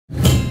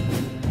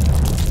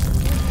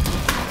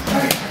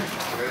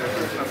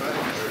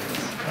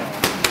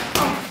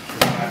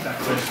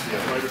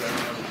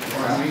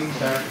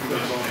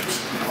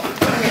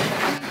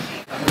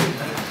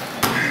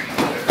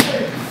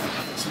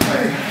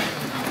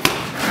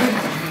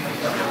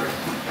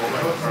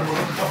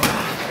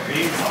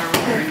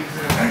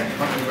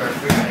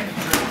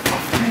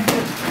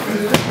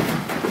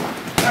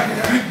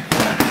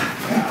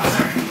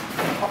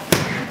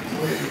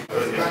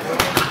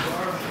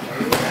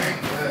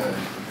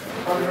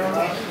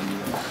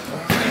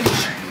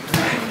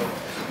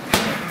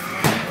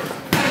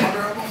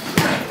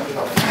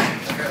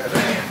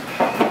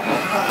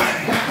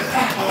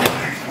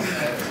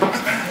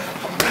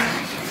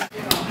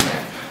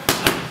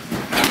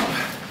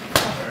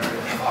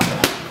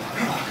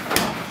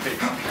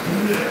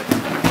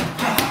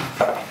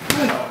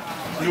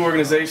new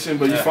organization,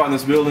 but you fought in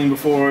this building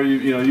before.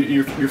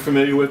 You're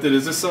familiar with it.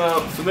 Is this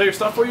familiar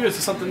stuff for you? Or is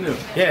this something new?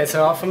 Yeah, it's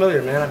all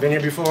familiar, man. I've been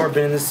here before.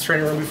 Been in this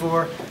training room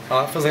before.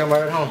 It feels like I'm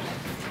right at home.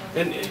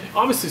 And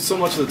obviously, so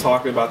much of the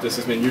talk about this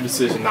has been your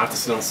decision not to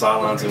sit on the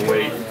sidelines and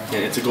wait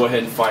and to go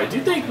ahead and fight. Do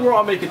you think we're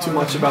all making too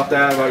much about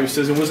that, about your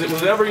decision? Was it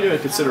ever even a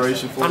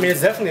consideration for you? I mean,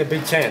 it's definitely a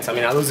big chance. I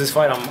mean, I lose this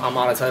fight, I'm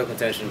out of title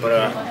contention.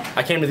 But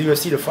I came to the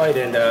UFC to fight,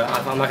 and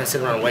I'm not going to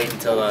sit around and wait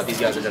until these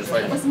guys are done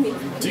fighting.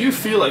 Do you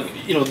feel like,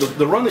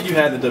 the run that you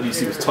had in the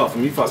WC was tough? I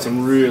mean, you fought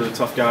some really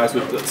tough guys,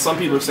 but some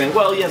people are saying,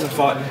 well, he hasn't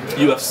fought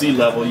UFC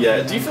level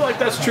yet. Do you feel like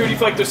that's true? Do you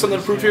feel like there's something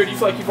to prove here? Do you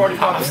feel like you've already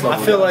fought this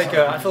level? I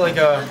feel like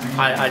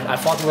I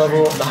fought the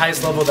level, the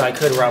highest level that I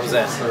could where I was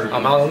at.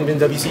 I've only been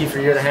WC for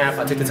a year and a half.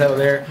 I took the title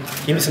there.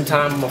 Give me some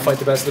time. I'm gonna fight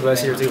the best of the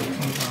best here too.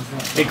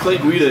 Hey, Clay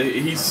Guida,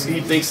 he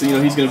thinks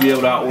that he's going to be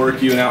able to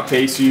outwork you and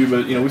outpace you,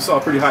 but we saw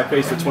a pretty high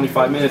pace for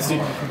 25 minutes.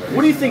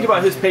 What do you think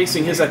about his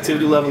pacing, his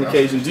activity level on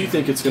occasion? Do you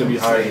think it's going to be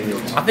higher than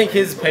yours? I think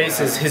his pace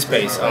is his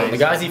pace. The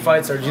guys he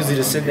fights are usually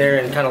just sitting there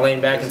and kind of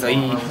laying back until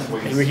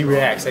he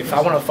reacts. If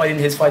I want to fight in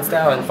his fight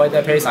style and fight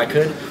that pace, I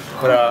could.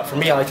 But for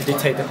me, I like to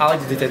dictate the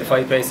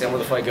fight pace and where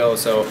the fight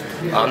goes. So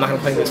I'm not going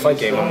to play this fight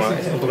game. I'm going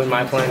to implement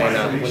my plan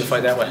and win the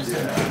fight that way.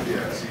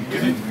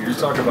 You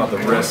talk about the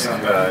risk.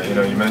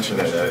 You mentioned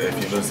that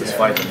if you lose this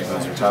fight, then you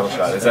lose your title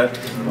shot. Is that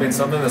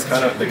something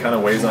that kind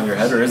of weighs on your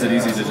head, or is it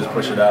easy to just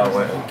push it out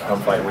when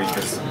come fight week?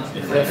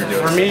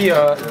 For me,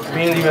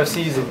 being in the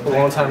UFC is a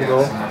long time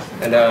ago,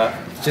 and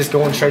just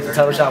going straight to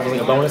title shot was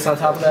like a bonus on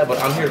top of that. But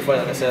I'm here to fight.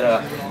 Like I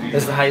said,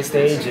 this is the highest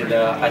stage, and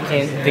I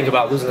can't think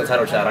about losing the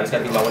title shot. I just got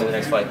to think about winning the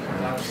next fight.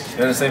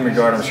 In the same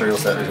regard, I'm sure you'll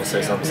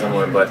say something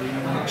similar. But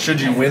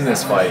should you win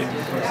this fight,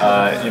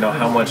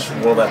 how much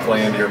will that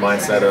play into your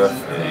mindset of,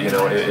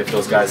 if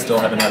those guys still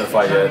haven't had a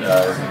fight yet,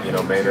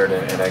 Maynard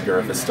and Edgar,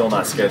 if it's still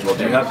not scheduled,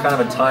 do you have kind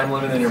of a time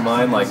limit in your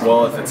mind? Like,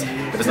 well, if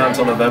it's not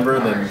until November,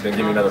 then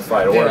give me another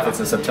fight. Or if it's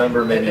in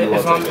September, maybe you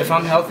won't. If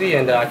I'm healthy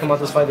and I come out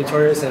this fight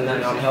victorious and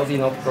then I'm healthy,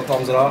 no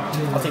problems at all,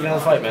 I'll take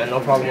another fight, man. No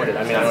problem with it.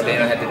 I mean, I know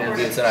Dana had the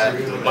interview and said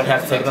I might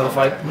have to take another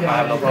fight. I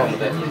have no problem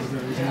with it.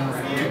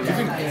 Do you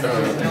think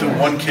the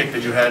one kick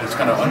that you had is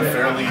kind of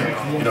unfairly,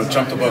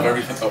 jumped above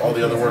everything, all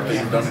the other work that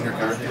you've done in your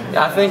career?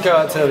 Yeah, I think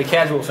to the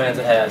casual fans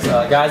it has.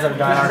 Guys that are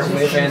diehard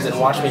MMA fans and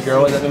watch me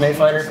grow as an MMA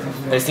fighter,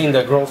 they've seen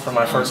the growth from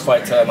my first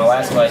fight to my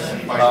last fight.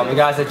 The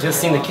guys that just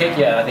seen the kick,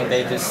 I think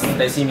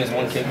they see me as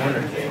one kick wonder.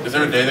 Is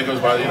there a day that goes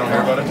by that you don't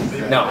hear about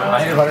it? No,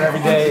 I hear about it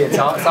every day. It's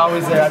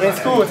always there. I mean, it's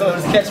cool. It's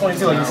a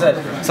catch-22, like you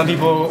said. Some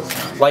people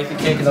like the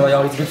kick and they're like,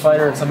 oh, he's a good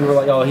fighter, and some people are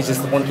like, oh, he's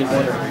just the one kick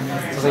wonder.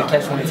 It's like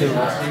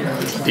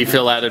catch-22. Do you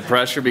feel added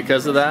pressure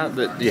because of that?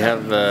 That you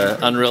have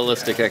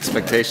unrealistic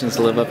expectations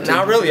to live up to?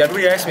 Not really.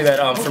 Everybody asks me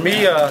that. For me,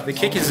 the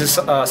kick is just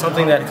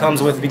something that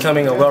comes with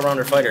becoming a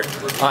well-rounded fighter.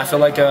 I feel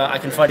like I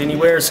can fight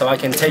anywhere, so I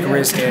can take a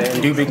risk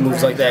and do big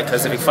moves like that.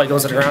 Because if a fight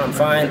goes to the ground, I'm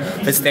fine.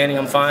 If it's standing,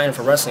 I'm fine.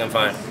 For wrestling, I'm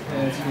fine.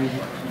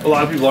 A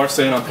lot of people are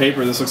saying on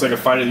paper this looks like a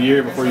fight of the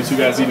year before you two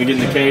guys even get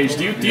in the cage.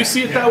 Do you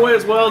see it that way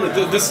as well?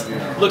 That this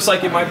looks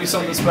like it might be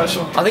something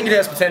special? I think it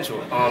has potential.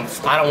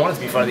 I don't want it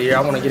to be fight of the year. I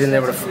want to get in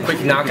there with a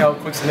quick knockout,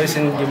 quick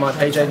submission, get my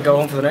paycheck, and go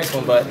home for the next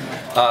one. But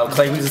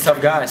Clay Guida's a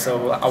tough guy,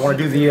 so I want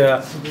to do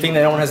the thing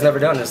that no one has never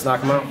done, is knock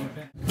him out.